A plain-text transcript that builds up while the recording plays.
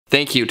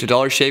Thank you to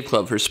Dollar Shave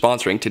Club for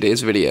sponsoring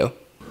today's video.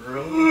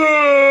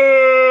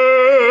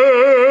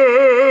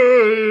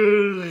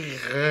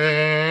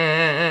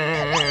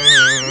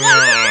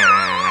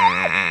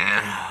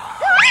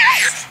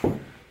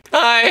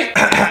 Hi.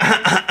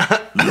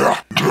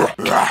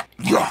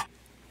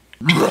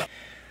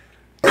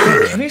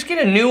 Can we just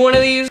get a new one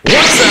of these?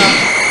 What's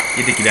up?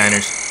 You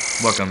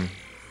DickeyDiners. Welcome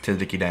to the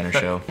Dickey Diner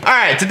Show.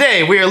 Alright,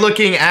 today we are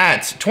looking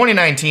at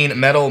 2019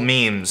 metal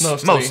memes.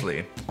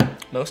 Mostly.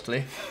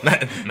 Mostly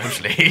metal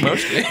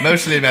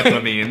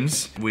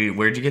memes.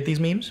 Where'd you get these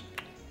memes?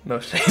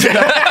 Mostly.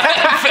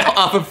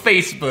 Off of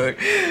Facebook.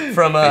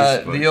 From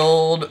the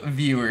old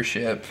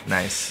viewership.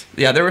 Nice.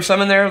 Yeah, there were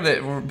some in there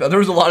that there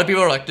was a lot of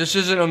people who were like, this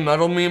isn't a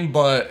metal meme,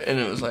 but, and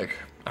it was like,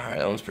 alright,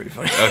 that one's pretty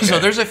funny. Okay. So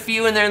there's a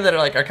few in there that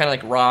are kind of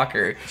like rock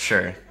or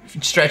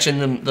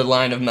stretching the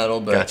line of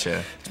metal, but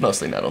gotcha. It's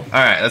mostly metal.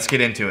 Alright, let's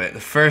get into it. The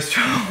first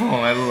one,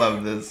 I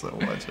love this so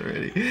much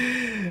already.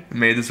 I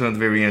made this one at the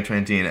very beginning of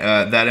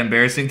 2019. That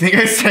embarrassing thing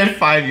I said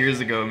 5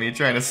 years ago, me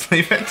trying to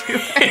sleep at 2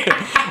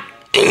 a.m.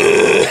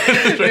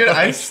 Dude,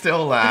 I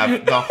still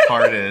laugh the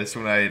hardest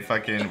when I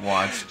fucking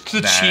watched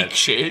the cheek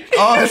shake.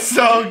 Oh, it's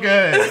so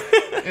good.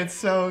 It's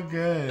so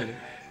good.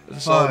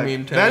 Solid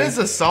meme that is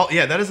a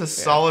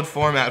solid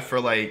format for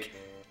like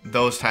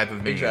those type of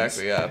memes.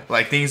 Exactly, yeah.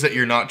 Like things that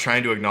you're not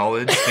trying to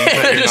acknowledge, things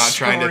that you're not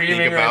trying to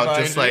think about, right,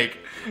 just like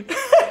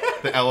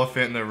the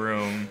elephant in the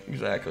room.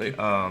 Exactly.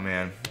 Oh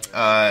man.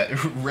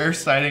 Rare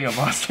sighting of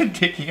Austin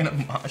Dickey in a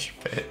mosh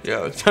pit.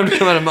 Yo, it's time to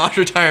come out of mosh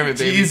retirement,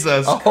 baby.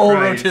 Jesus a whole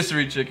Christ.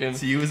 rotisserie chicken.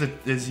 It's you as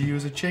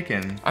a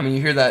chicken. I mean,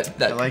 you hear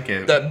that I like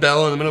it. That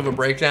bell in the middle of a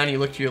breakdown, you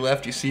look to your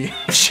left, you see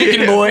a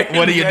chicken boy.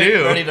 What do you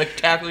do? Ready to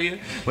tackle you.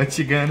 What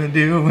you gonna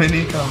do when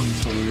he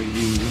comes for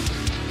you?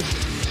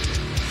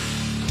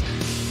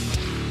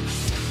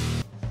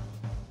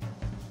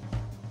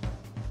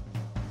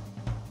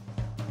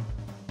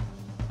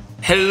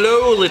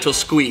 Hello, little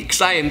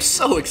squeaks. I am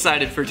so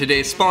excited for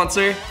today's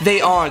sponsor.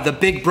 They are the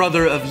big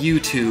brother of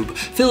YouTube,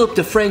 Philip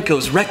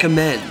DeFranco's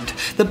Recommend,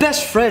 the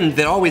best friend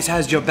that always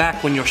has your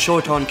back when you're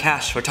short on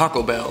cash for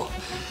Taco Bell.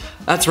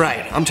 That's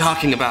right, I'm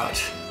talking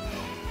about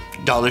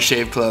Dollar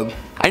Shave Club.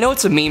 I know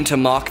it's a meme to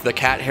mock the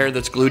cat hair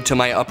that's glued to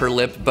my upper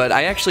lip, but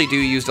I actually do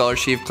use Dollar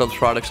Shave Club's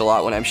products a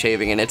lot when I'm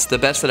shaving, and it's the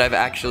best that I've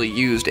actually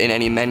used in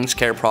any men's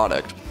care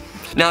product.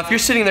 Now, if you're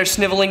sitting there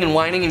sniveling and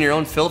whining in your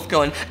own filth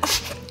going,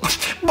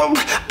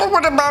 but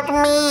what about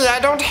me? I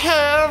don't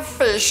have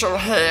facial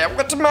hair.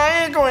 What am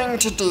I going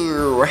to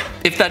do?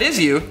 If that is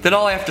you, then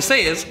all I have to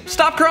say is,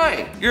 stop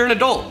crying. You're an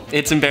adult.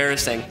 It's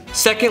embarrassing.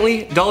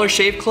 Secondly, Dollar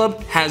Shave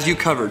Club has you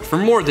covered for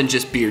more than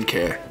just beard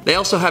care. They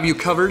also have you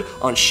covered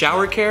on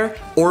shower care,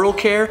 oral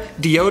care,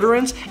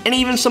 deodorants, and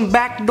even some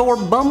backdoor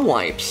bum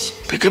wipes.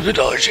 Pick up the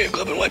Dollar Shave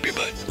Club and wipe your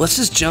butt. Let's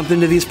just jump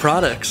into these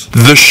products.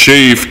 The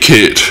Shave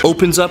Kit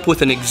opens up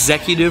with an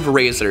executive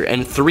razor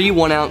and 3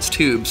 1-ounce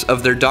tubes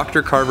of their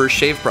Dr. Carver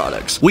shave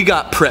products. We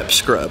got prep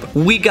scrub,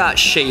 we got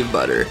shave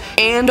butter,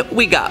 and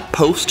we got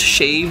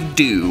post-shave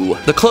dew.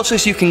 The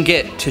closest you can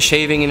get to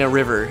shaving in a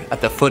river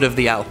at the foot of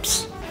the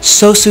Alps.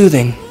 So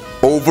soothing.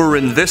 Over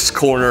in this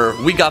corner,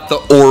 we got the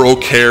Oral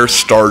Care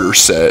Starter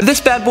Set.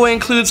 This bad boy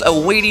includes a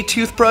weighty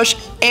toothbrush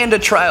and a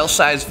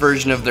trial-sized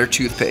version of their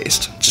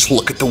toothpaste. Just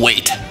look at the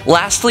weight.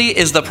 Lastly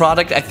is the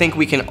product I think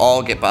we can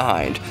all get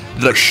behind.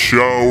 The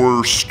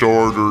Shower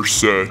Starter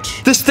Set.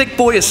 This thick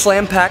boy is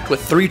slam-packed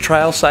with 3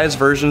 trial-sized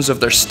versions of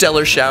their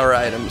stellar shower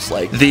items,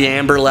 like the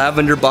Amber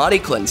Lavender Body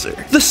Cleanser,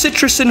 the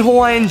Citrus and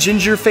Hawaiian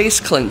Ginger Face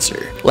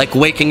Cleanser, like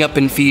Waking Up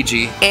in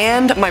Fiji,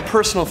 and my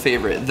personal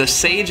favorite, the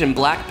Sage and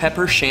Black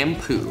Pepper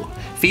Shampoo,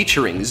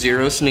 featuring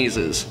 0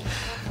 sneezes.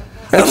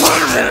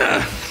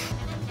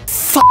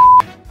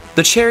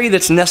 The cherry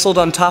that's nestled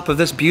on top of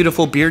this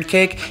beautiful beard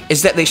cake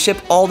is that they ship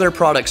all their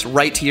products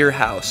right to your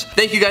house.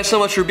 Thank you guys so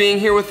much for being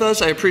here with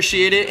us. I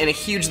appreciate it, and a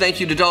huge thank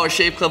you to Dollar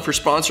Shave Club for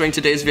sponsoring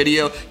today's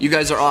video. You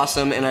guys are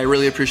awesome, and I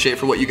really appreciate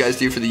for what you guys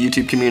do for the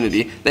YouTube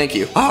community. Thank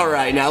you. All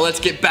right, now let's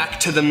get back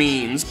to the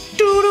memes.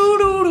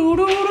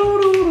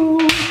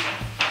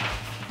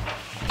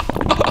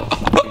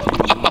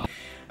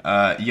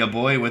 Ya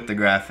boy with the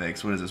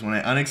graphics. What is this? When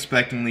I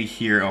unexpectedly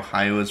hear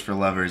Ohio is for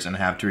lovers and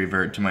have to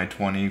revert to my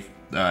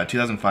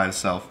 2005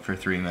 self for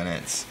 3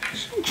 minutes.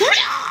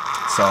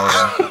 So,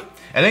 I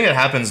think it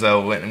happens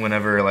though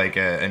whenever like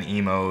an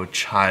emo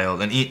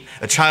child,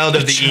 a child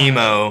of the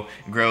emo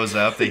grows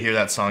up, they hear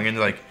that song and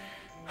they're like,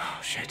 oh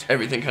shit.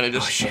 Everything kind of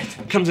just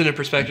comes into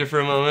perspective for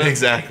a moment.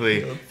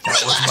 Exactly.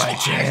 That was my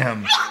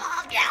jam.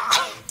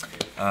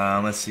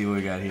 Let's see what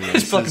we got here.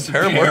 It's fucking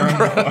Paramore,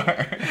 bro.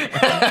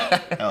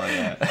 Hell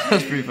yeah.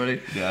 That's pretty funny.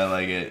 Yeah, I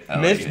like it.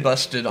 Myth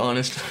busted,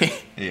 honestly.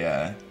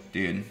 Yeah,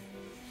 dude.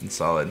 It's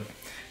solid.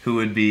 Who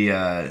would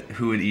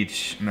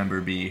each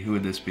member be? Who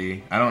would this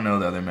be? I don't know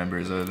the other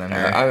members other than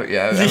her. I don't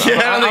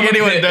think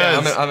anyone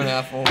does. Yeah, I'm an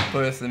apple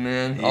person,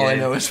 man. Yeah. All I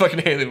know is fucking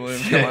Haley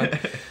Williams. Come on.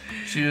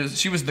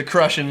 She was the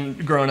crush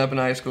growing up in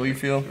high school, you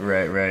feel?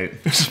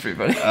 Right. This is pretty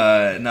funny.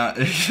 Not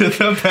the best.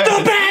 The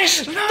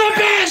best! The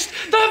best!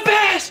 The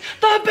best!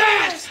 The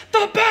best!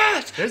 the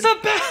best, the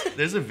best.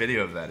 There's a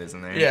video of that,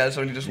 isn't there? Yeah,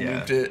 somebody just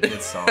looped it.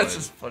 It's solid. That's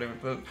just funny.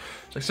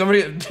 It's like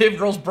somebody, Dave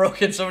Grohl's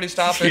broken, somebody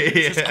stop it.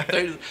 Yeah. It's just up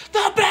there,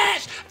 the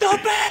best, the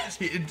best.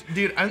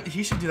 Dude,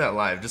 he should do that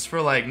live, just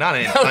for like, not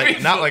an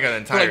entire like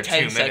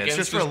 10 2 minutes, seconds,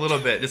 just for a little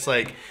bit, just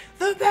like,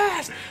 the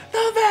best,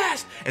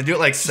 and do it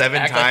like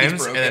 7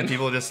 times, and then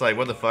people just like,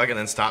 what the fuck, and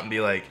then stop and be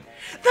like,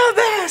 the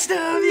best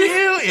of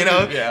you, you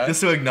know,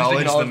 just to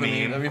acknowledge the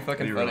meme. That'd be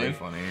fucking funny. Really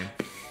funny.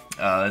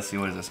 Let's see,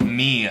 what is this?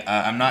 Me,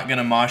 I'm not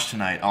gonna mosh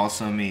tonight.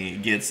 Also me,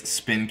 gets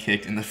spin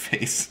kicked in the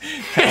face.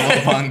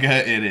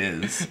 Cowabunga it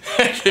is.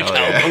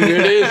 Cowabunga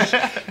it is.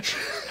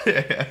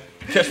 Yeah.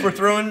 Guess we're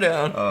throwing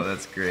down. Oh,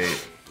 that's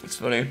great. It's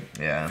funny.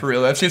 Yeah. For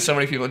real, I've seen so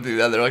many people do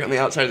that. They're like on the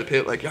outside of the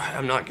pit, like,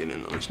 I'm not getting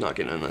in this, not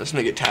getting in this. And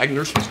they get tagged and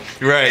they're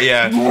just... Right,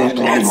 yeah.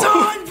 It's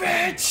on,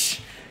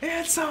 bitch!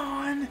 It's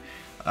on!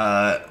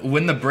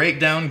 When the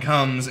breakdown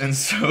comes, and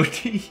so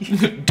do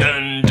you.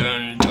 Dun,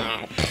 dun,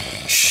 dun.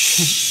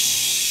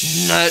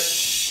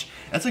 Nut.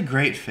 That's a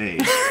great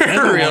phase. That's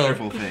a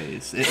wonderful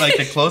phase. Like,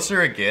 the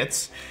closer it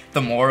gets,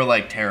 the more,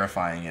 like,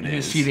 terrifying it is.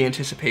 You see the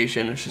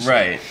anticipation. It's just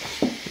right.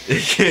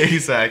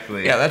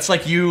 Exactly. Yeah, that's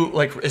like you,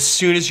 like, as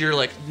soon as your,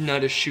 like,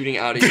 nut is shooting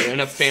out of you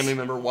and a family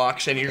member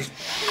walks in, you're just...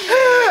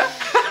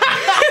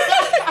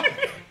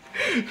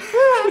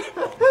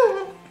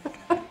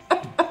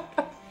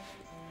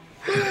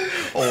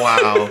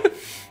 Wow.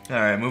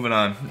 Alright, moving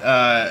on.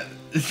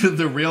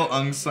 The real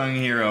unsung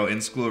hero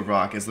in School of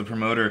Rock is the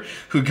promoter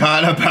who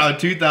got about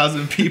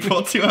 2,000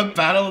 people to a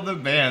battle of the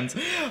bands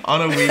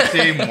on a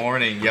weekday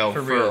morning. Yo,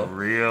 for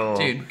real.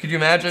 Dude, could you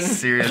imagine?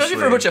 Seriously. Especially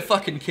for a bunch of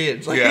fucking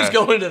kids. Like, who's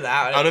going to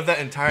that? Out of that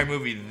entire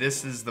movie,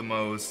 this is the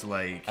most,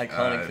 like...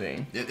 iconic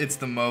thing. It's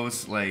the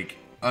most, like...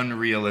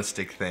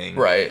 unrealistic thing,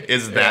 right?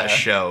 Is that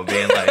show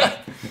being like,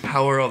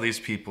 how are all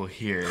these people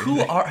here?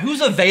 Who's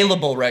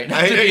available right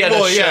now to be at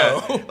a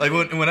show? Like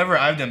whenever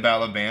I've done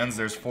battle of bands,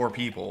 there's 4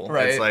 people.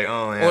 Right. It's like,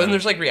 oh yeah. Well, and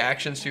there's like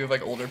reactions too of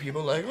like older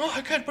people like, oh,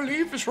 I can't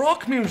believe this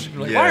rock music.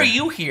 Like, why are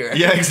you here?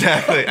 Yeah,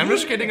 exactly. I'm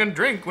just getting a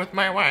drink with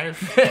my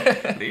wife.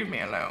 Leave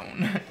me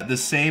alone. The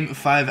same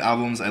 5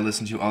 albums I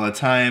listen to all the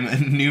time: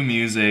 new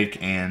music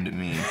and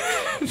me.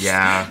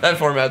 Yeah. That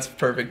format's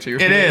perfect too.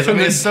 It is. I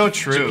mean, it's so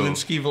true.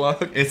 Jablinski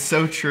vlog. It's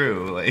so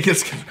true. Like,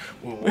 it's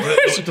what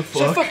the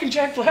fuck? Is that fucking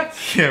Jack Black?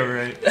 Yeah,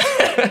 right.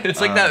 It's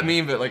like that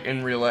meme, but like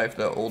in real life,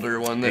 the older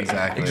one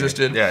that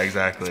existed. Yeah,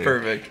 exactly. It's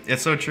perfect.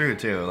 It's so true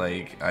too.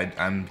 Like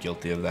I'm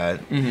guilty of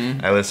that.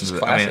 Mm-hmm. I listen to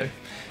classic. I mean,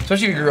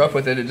 especially if you grew up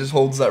with it, it just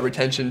holds that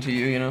retention to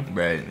you, you know?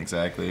 Right,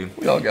 exactly.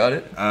 We all got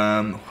it.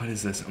 What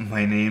is this?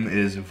 My name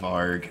is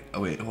Varg. Oh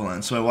wait, hold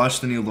on. So I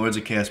watched the new Lords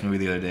of Chaos movie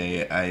the other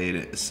day.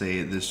 I'd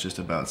say this just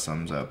about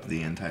sums up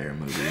the entire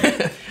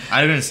movie.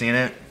 I haven't seen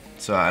it,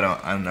 so I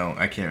don't know.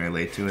 I can't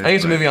relate to it. I think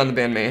it's a movie on the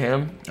band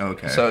Mayhem.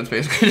 Okay. So it's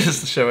basically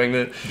just showing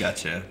that.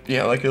 Gotcha.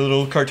 Yeah, like a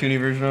little cartoony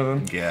version of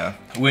him. Yeah.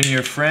 When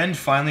your friend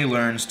finally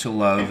learns to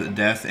love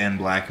death and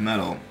black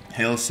metal,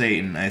 hail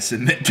Satan, I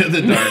submit to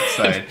the dark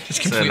side. It's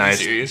completely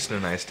serious. It's a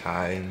nice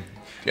tie.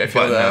 Yeah, I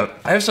feel that.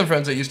 I have some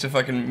friends that used to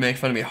fucking make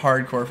fun of me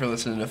hardcore for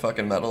listening to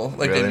fucking metal.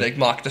 Like, really? they like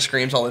mock the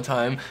screams all the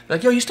time. They're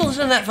like, yo, you still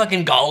listen to that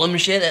fucking Gollum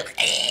shit?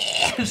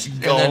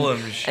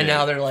 Shit. And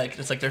now they're like,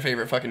 it's like their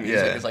favorite fucking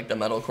music is like the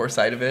metalcore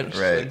side of it.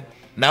 Right. Like,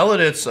 now that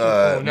it's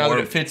now that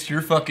it fits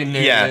your fucking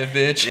narrative,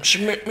 bitch.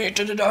 Submit me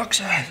to the dark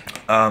side.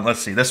 Let's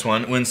see this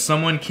one. When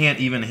someone can't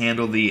even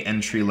handle the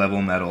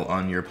entry-level metal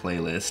on your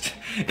playlist,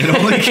 it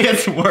only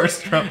gets worse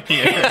from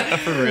here. Yeah,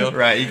 for real.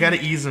 Right, you gotta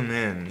ease them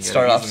in.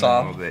 Start off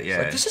soft. A little bit, yeah.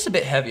 Like, this is a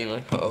bit heavy.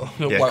 Like,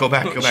 yeah, go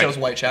back. Shows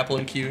Whitechapel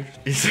in queue.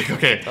 He's like,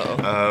 okay.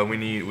 We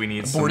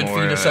need some more.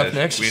 Aborted fetus up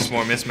next. We need some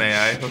more Miss May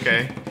I.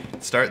 Okay.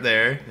 Start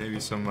there. Maybe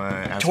some.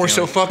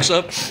 Torso fucks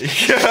up.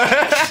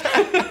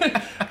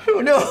 Oh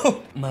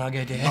no.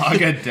 MAGA death.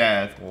 MAGA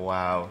death.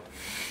 Wow.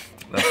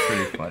 That's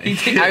pretty funny.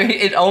 I mean,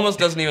 it almost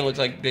doesn't even look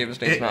like David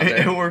State's not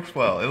there. It works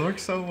well. It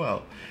works so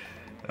well.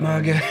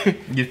 MAGA.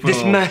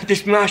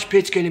 This mosh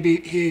pit's gonna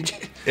be huge.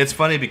 It's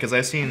funny because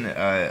I've seen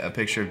a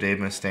picture of Dave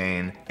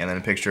Mustaine and then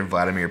a picture of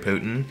Vladimir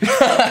Putin,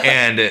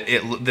 and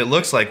it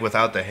looks like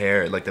without the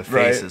hair, like the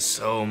face is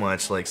so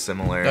much like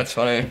similar. That's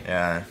funny.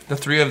 Yeah. The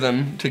 3 of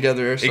them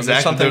together. So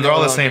exactly. They're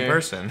all the same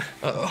person.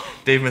 Uh-oh.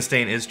 Dave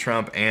Mustaine is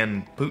Trump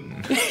and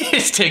Putin. He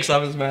just takes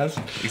off his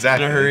mask.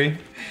 Exactly. In a hurry.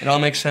 It all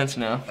makes sense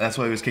now. That's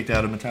why he was kicked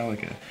out of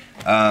Metallica.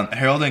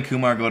 Harold and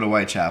Kumar go to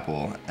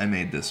Whitechapel. I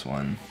made this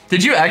one.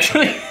 Did you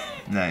actually?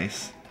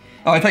 Nice.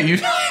 Oh, I thought you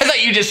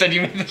just said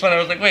you made this one. I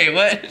was like, wait,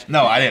 what?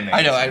 No, I didn't make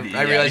I know, this.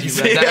 I realized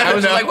you read that. I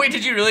was like, wait,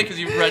 did you really? Because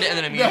you read it and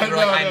then immediately you were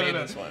like, I made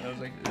this one. I was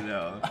like,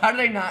 no. How did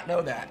I not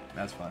know that?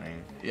 That's funny.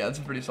 Yeah, it's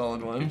a pretty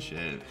solid one. Good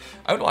shit.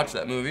 I would watch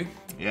that movie.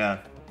 Yeah.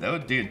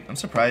 Dude, I'm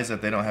surprised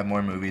that they don't have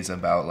more movies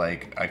about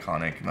like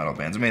iconic metal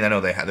bands. I mean, I know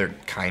they're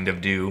kind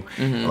of do.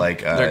 Mm-hmm.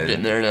 Like they're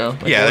getting there now.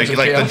 Like, yeah, I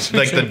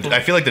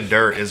feel like the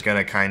Dirt is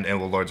gonna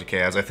Lords of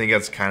Chaos. I think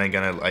that's kind of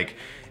gonna like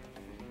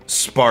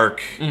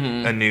spark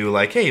a new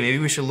like, hey, maybe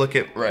we should look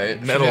at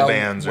metal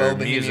bands or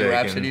music.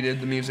 Rhapsody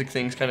did the music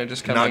things kind of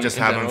just coming. Not just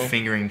have them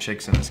fingering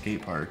chicks in a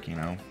skate park, you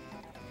know.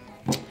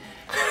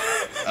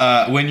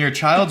 When your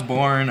child's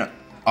born,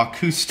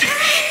 acoustic.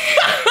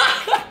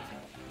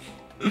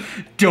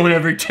 Don't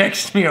ever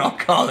text me or I'll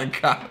call the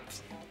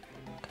cops.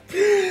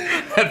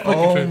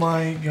 Oh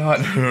my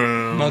god.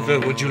 Mother,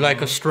 would you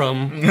like a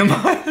strum?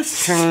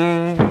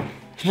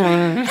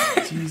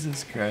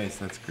 Jesus Christ,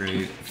 that's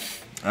great.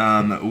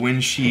 When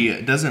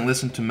she doesn't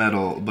listen to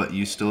metal, but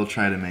you still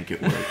try to make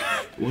it work.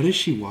 What is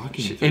she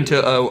walking through? Into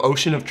an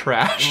ocean of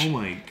trash. Oh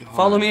my god.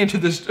 Follow me into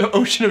this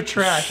ocean of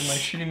trash and my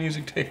shitty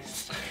music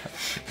taste.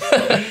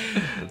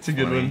 That's a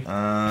good one.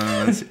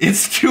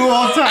 It's too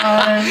all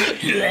time.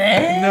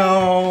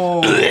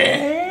 No.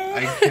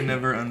 I can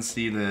never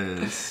unsee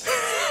this.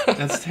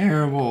 That's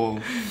terrible.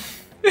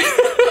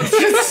 It's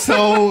just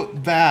so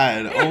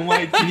bad. Oh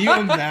my, can you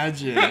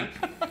imagine?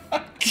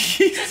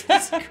 Jesus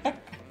Christ.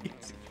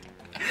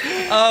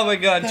 Oh my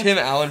god, Tim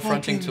Allen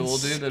fronting Tool,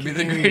 dude. That'd be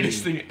the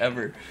greatest thing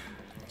ever.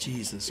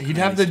 Jesus Christ. He'd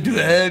have the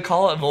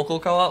vocal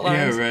call out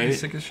lines. Yeah, right. He's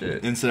sick as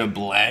shit. Instead of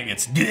black,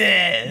 it's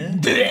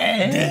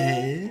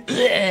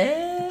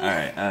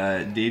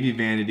Alright, Davy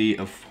Vanity,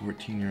 a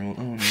 14-year-old.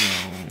 Oh no.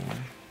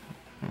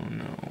 Oh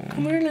no.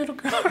 Come here, little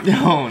girl.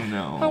 Oh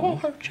no. I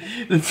won't hurt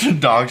you. The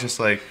dog's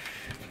just like,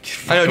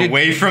 I know, dude,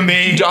 away from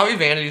me. Davy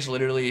Vanity is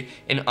literally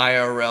an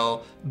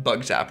IRL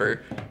bug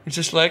zapper. It's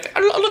just like,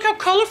 look how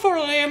colorful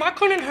I am. I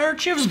couldn't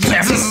hurt you.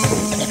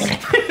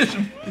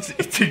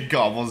 It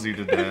gobbles you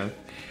to death.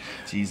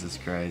 Jesus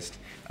Christ.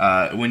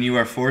 When you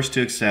are forced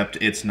to accept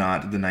it's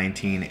not the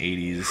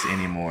 1980s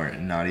anymore,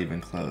 not even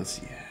close.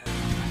 Yeah.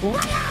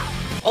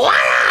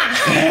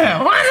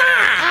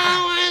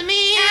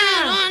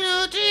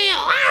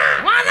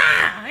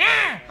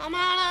 I'm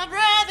out of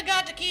breath,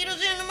 got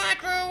taquitos in the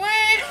microwave.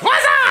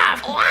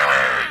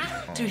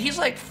 Dude, he's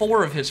like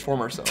 4 of his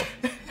former self.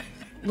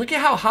 Look at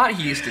how hot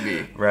he used to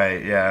be.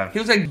 Right, yeah. He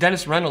looks like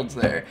Dennis Reynolds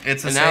there.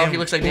 It's the and now same. he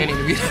looks like Danny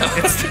DeVito.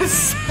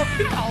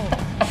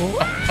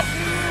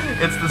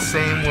 It's the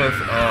same with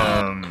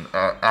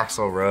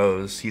Axl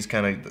Rose. He's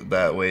kind of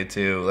that way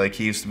too. Like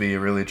he used to be a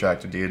really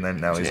attractive dude, and then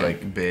now he's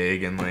like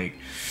big and like.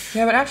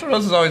 Yeah, but Axl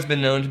Rose has always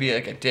been known to be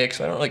like a dick,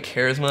 so I don't really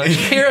care as much.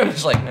 Here I'm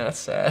just like, nah, that's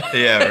sad.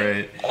 Yeah,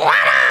 right.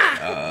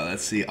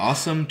 Let's see.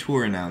 Awesome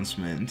tour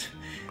announcement.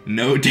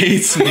 No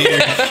dates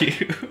near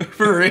you.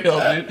 For real,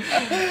 dude.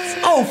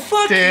 Oh,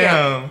 fuck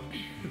Damn.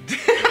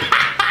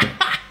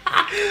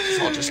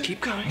 So I'll just keep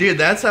going. Dude,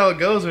 that's how it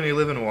goes when you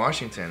live in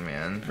Washington,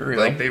 man. For real?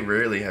 Like they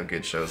rarely have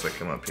good shows that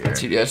come up here.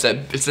 Dude, yeah,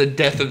 it's the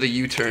death of the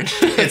U-turn.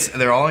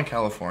 They're all in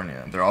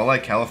California. They're all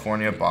like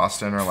California,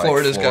 Boston, or like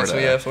Florida's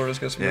Florida. Florida's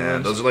got some good Yeah,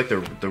 ones. those are like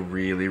the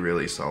really,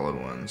 really solid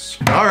ones.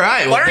 All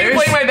right. Why are you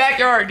playing my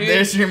backyard, dude?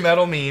 There's your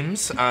metal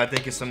memes.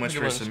 Thank you so much Good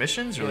for your ones.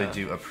 submissions. Really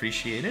do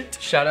appreciate it.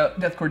 Shout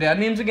out Deathcore Dad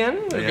memes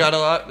again. We got a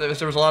lot. There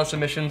was a lot of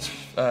submissions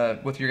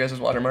with your guys'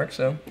 watermark.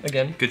 So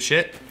again, Good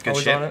shit. Good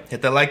Always shit. on it.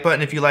 Hit that like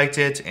button if you liked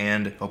it,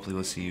 and hopefully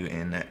we'll see you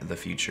in the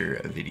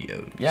future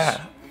videos.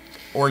 yeah,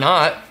 or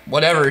not.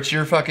 Whatever. It's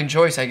your fucking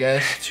choice, I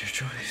guess. It's your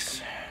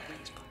choice.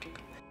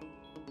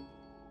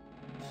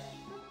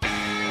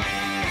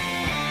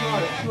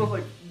 God, it smells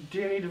like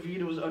Danny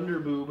DeVito's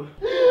underboob.